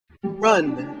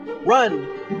Run, run,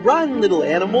 run, little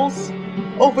animals!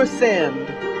 Over sand,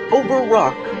 over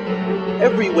rock,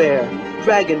 everywhere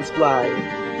dragons fly,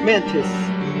 mantis,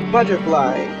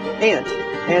 butterfly, ant,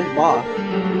 and moth,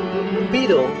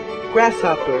 beetle,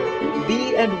 grasshopper,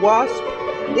 bee and wasp,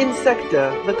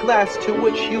 insecta, the class to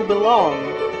which you belong.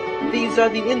 These are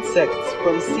the insects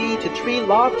from sea to tree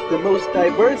loft, the most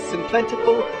diverse and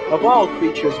plentiful of all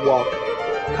creatures walk.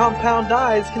 Compound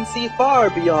eyes can see far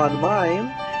beyond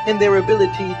mine, in their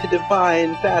ability to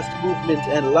define fast movement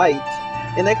and light.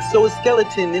 An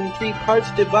exoskeleton in 3 parts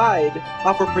divide,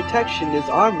 offer protection as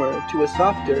armor to a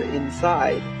softer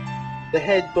inside. The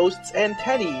head boasts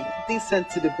antennae, these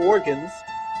sensitive organs,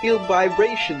 feel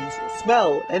vibrations,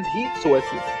 smell, and heat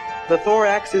sources. The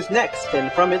thorax is next,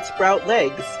 and from it sprout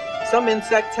legs. Some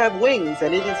insects have wings,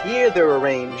 and it is here they're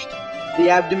arranged. The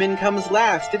abdomen comes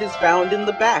last, it is found in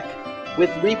the back,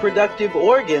 with reproductive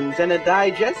organs and a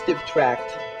digestive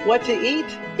tract. What to eat?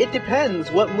 It depends.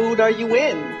 What mood are you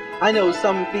in? I know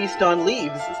some feast on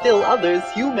leaves, still others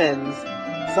humans.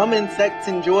 Some insects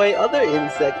enjoy other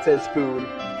insects as food.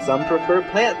 Some prefer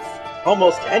plants.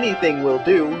 Almost anything will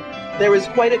do. There is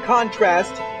quite a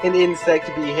contrast in insect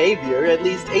behavior. At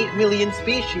least 8 million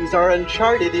species are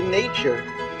uncharted in nature.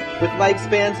 With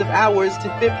lifespans of hours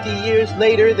to 50 years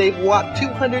later, they've walked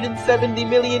 270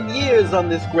 million years on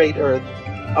this great earth.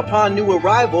 Upon new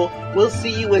arrival, we'll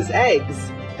see you as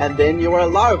eggs. And then you're a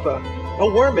larva, a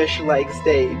wormish-like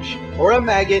stage, or a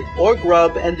maggot, or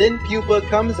grub, and then pupa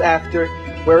comes after,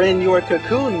 wherein your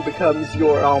cocoon becomes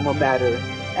your alma mater.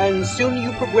 And soon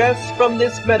you progress from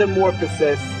this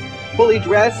metamorphosis. Fully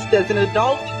dressed as an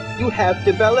adult, you have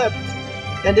developed.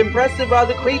 And impressive are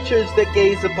the creatures that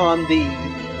gaze upon thee,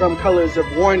 from colors of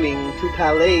warning to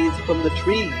palets from the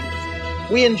trees.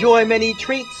 We enjoy many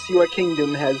treats your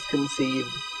kingdom has conceived.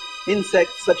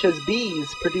 Insects such as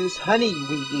bees produce honey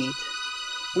we eat.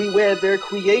 We wear their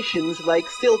creations like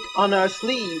silk on our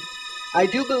sleeve. I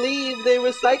do believe they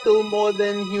recycle more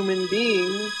than human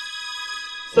beings.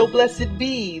 So blessed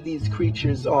be these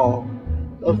creatures all,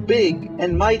 of big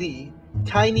and mighty,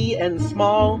 tiny and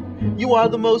small. You are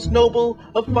the most noble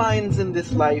of finds in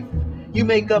this life. You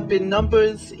make up in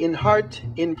numbers, in heart,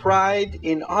 in pride,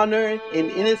 in honor,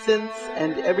 in innocence,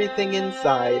 and everything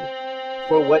inside,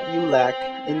 for what you lack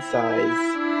in size.